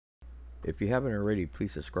If you haven't already,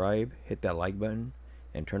 please subscribe, hit that like button,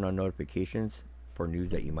 and turn on notifications for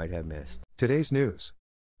news that you might have missed. Today's news.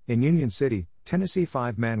 In Union City, Tennessee,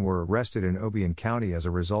 5 men were arrested in Obion County as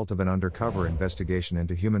a result of an undercover investigation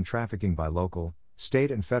into human trafficking by local,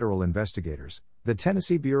 state and federal investigators, the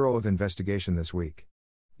Tennessee Bureau of Investigation this week.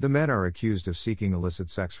 The men are accused of seeking illicit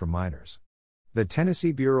sex from minors. The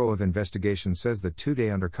Tennessee Bureau of Investigation says the 2-day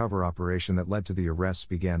undercover operation that led to the arrests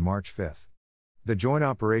began March 5. The joint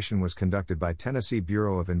operation was conducted by Tennessee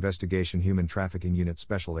Bureau of Investigation Human Trafficking Unit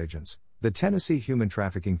Special Agents, the Tennessee Human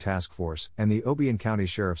Trafficking Task Force, and the Obion County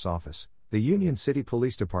Sheriff's Office, the Union City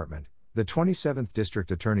Police Department, the 27th District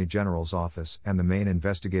Attorney General's Office, and the main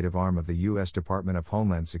investigative arm of the U.S. Department of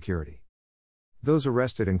Homeland Security. Those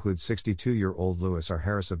arrested include 62-year-old Lewis R.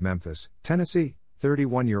 Harris of Memphis, Tennessee,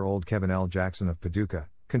 31-year-old Kevin L. Jackson of Paducah,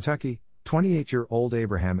 Kentucky, 28-year-old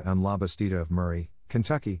Abraham M. Labastida of Murray,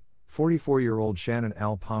 Kentucky, 44-year-old Shannon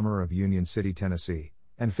L. Palmer of Union City, Tennessee,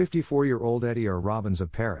 and 54-year-old Eddie R. Robbins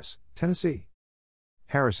of Paris, Tennessee.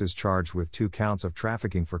 Harris is charged with 2 counts of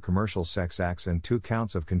trafficking for commercial sex acts and 2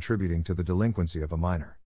 counts of contributing to the delinquency of a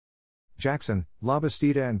minor. Jackson,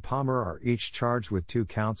 Labastida and Palmer are each charged with 2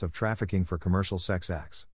 counts of trafficking for commercial sex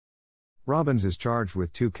acts. Robbins is charged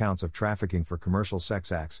with 2 counts of trafficking for commercial sex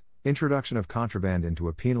acts, introduction of contraband into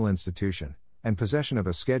a penal institution, and possession of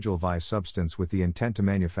a Schedule V substance with the intent to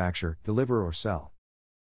manufacture, deliver or sell.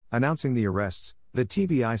 Announcing the arrests, the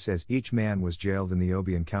TBI says each man was jailed in the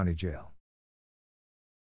Obion County Jail.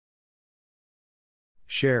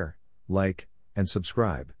 Share, like, and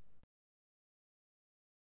subscribe.